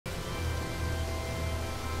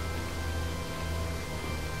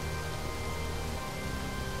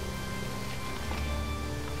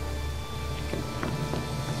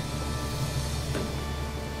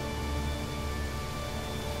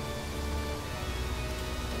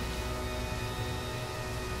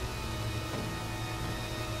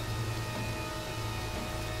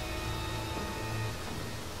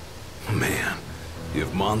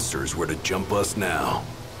monsters were to jump us now,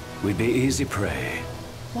 we'd be easy prey.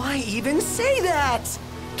 Why even say that?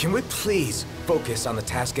 Can we please focus on the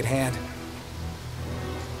task at hand?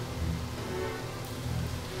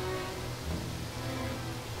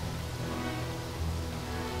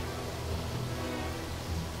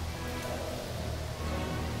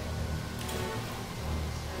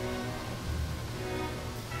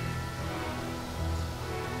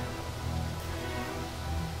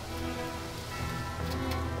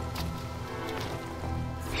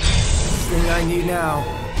 Thing I need now.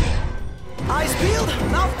 Eyes peeled,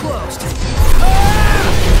 mouth closed.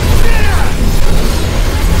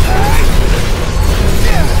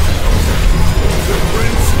 The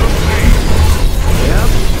Prince of Pain. Yep.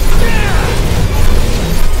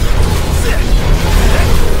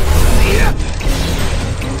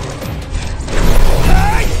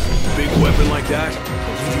 Big weapon like that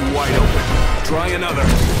will leave you wide open. Try another.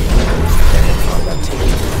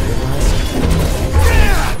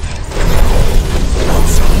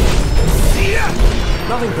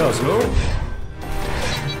 Nothing personal.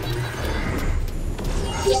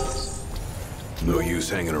 No use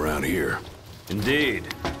hanging around here. Indeed.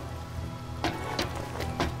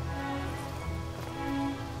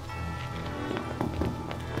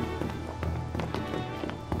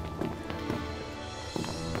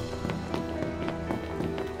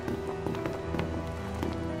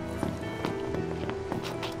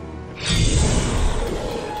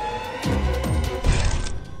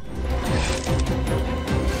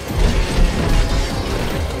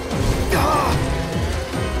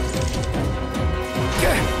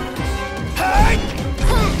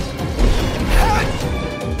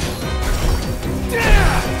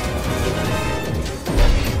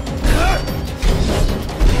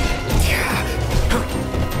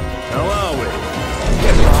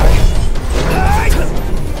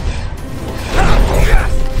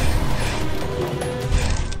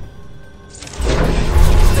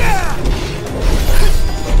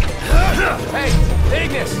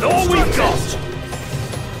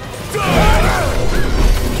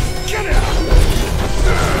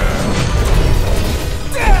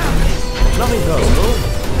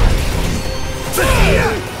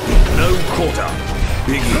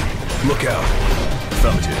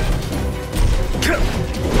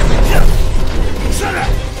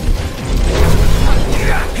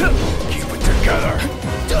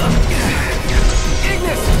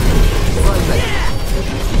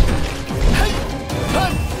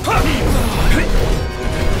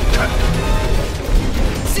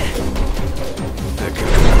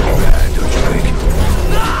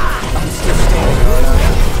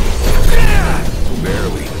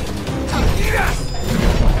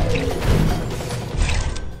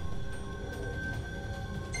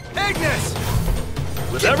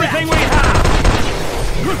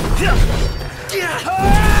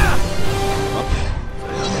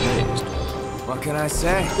 What can I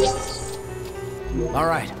say? All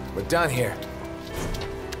right, we're done here.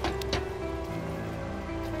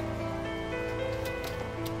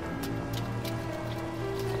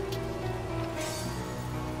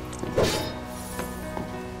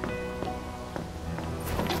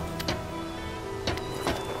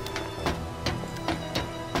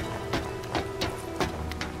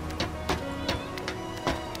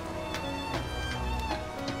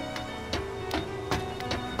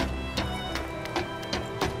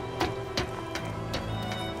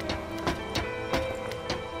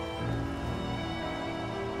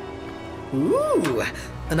 Ooh,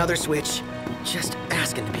 another switch. Just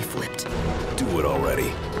asking to be flipped. Do it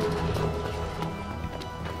already.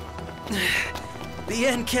 The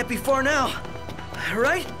end can't be far now,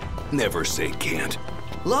 right? Never say can't.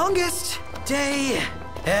 Longest day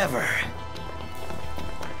ever.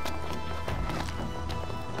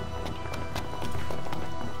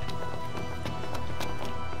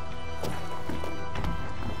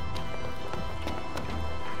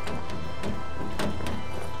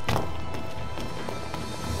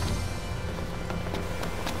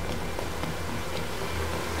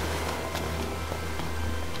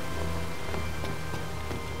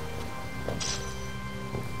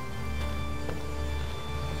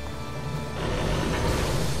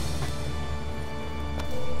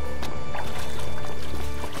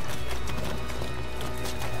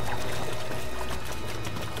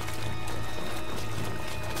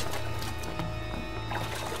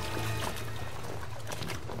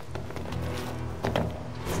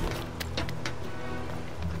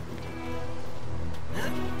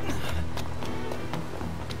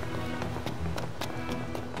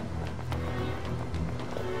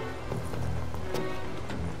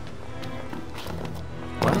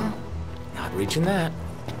 Reaching that.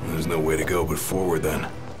 There's no way to go but forward then.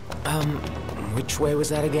 Which way was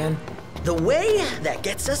that again? The way that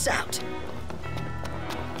gets us out.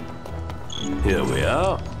 Here we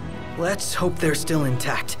are. Let's hope they're still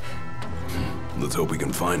intact. Let's hope we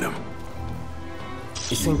can find them.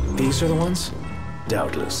 You think these are the ones?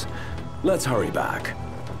 Doubtless. Let's hurry back.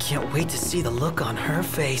 Can't wait to see the look on her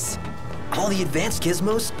face. All the advanced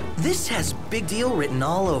gizmos, this has big deal written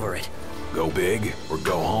all over it. Go big or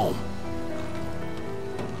go home.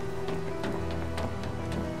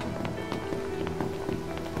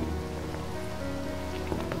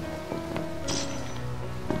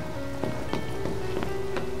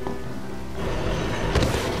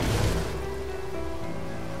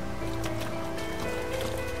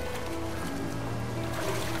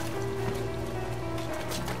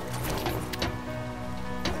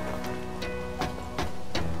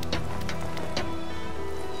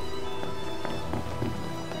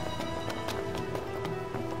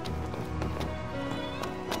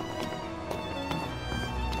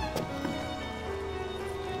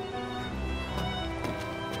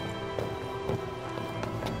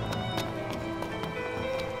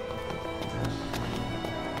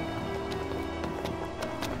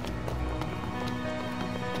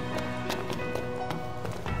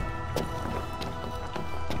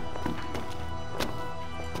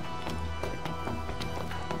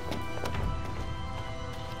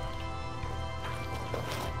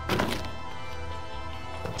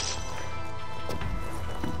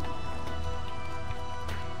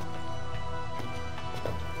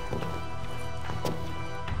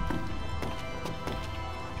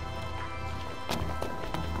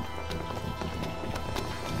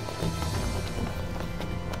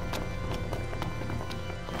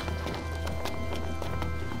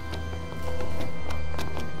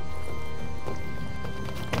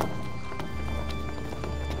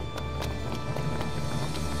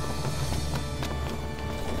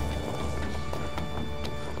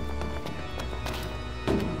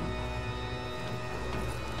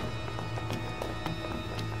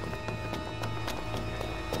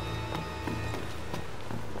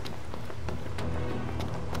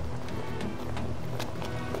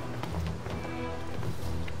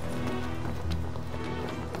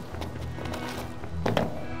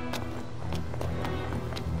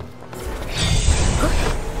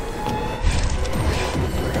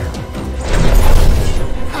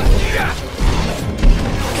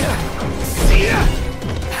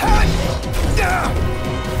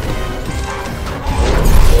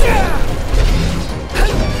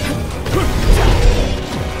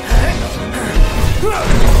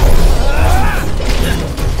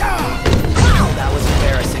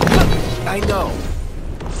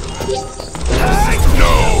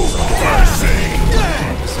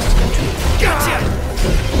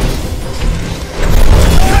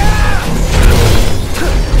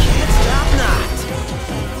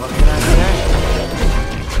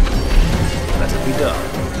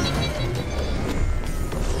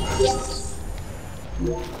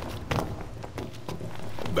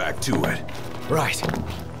 Back to it. Right.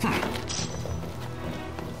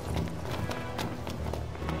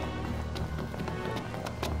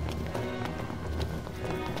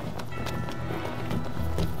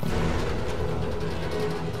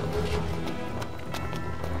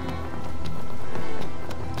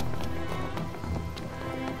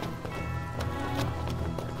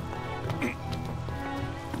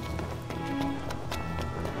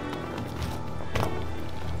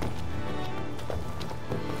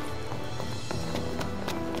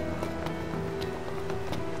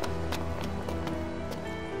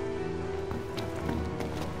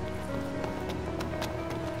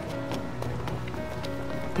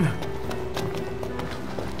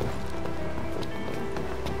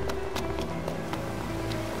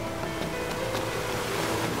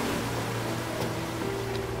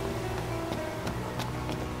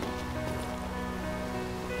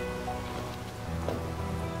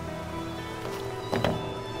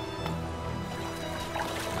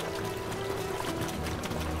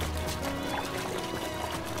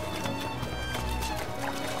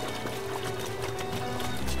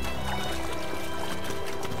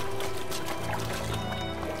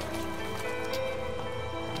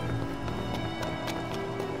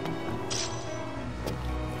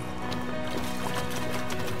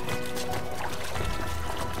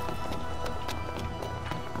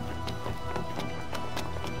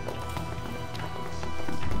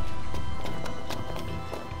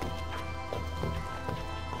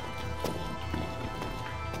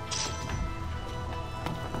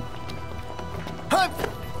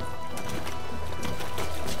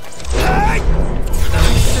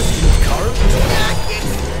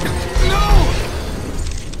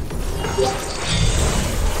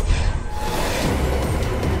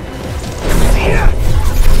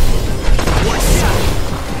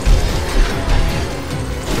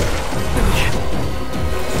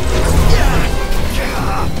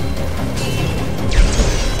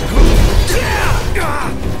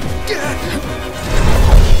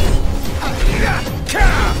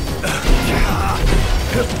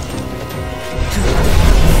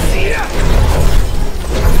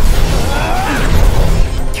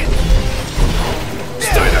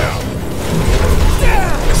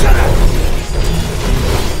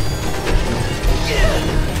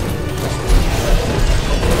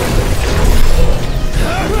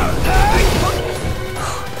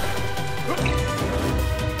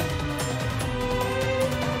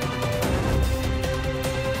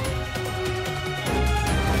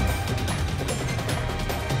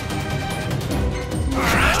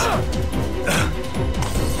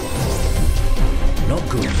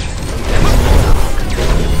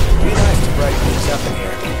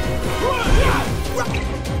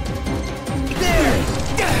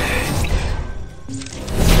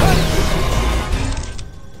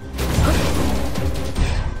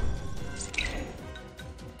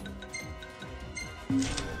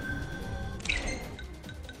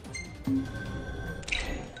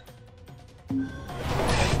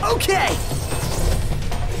 Okay!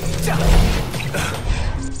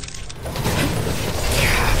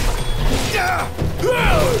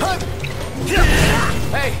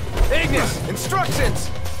 Hey, Ignis, instructions!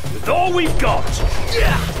 With all we've got.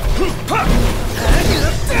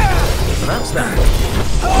 That's that.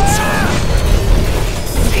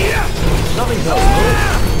 Nothing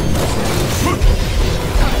personal.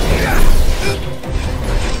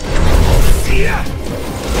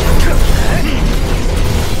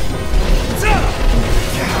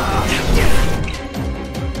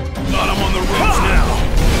 Got him on the ropes now.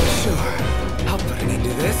 Sure, I'll put an end to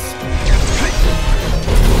this.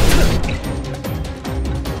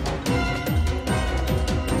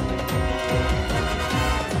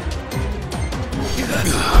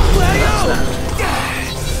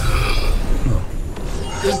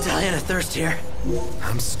 I'm dying of thirst here.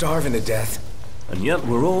 I'm starving to death. And yet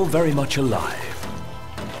we're all very much alive.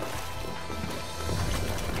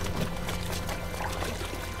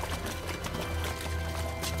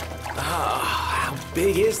 How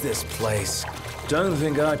big is this place? Don't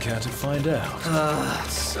think I care to find out.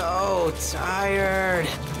 So tired.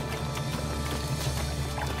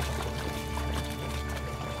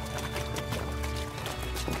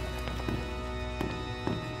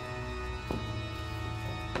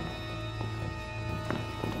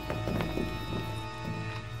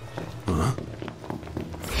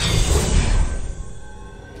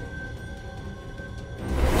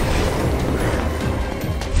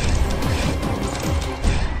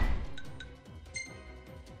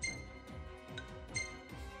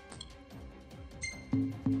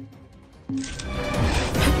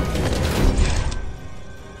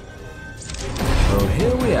 Oh,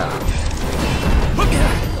 here we are.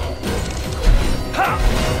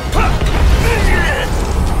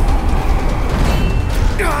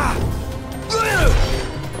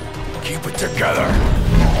 Keep it together.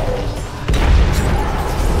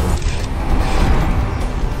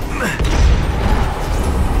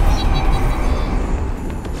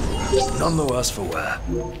 None the worse for wear.